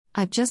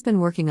I've just been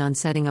working on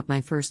setting up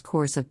my first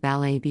course of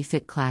Ballet Be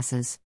Fit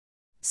classes.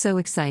 So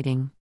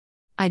exciting.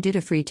 I did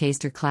a free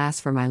taster class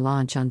for my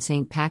launch on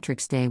St.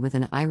 Patrick's Day with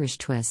an Irish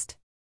twist.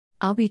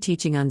 I'll be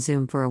teaching on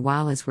Zoom for a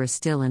while as we're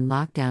still in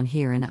lockdown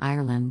here in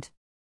Ireland.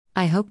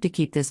 I hope to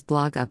keep this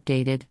blog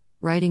updated.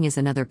 Writing is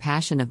another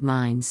passion of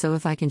mine, so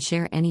if I can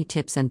share any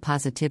tips and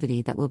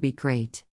positivity, that will be great.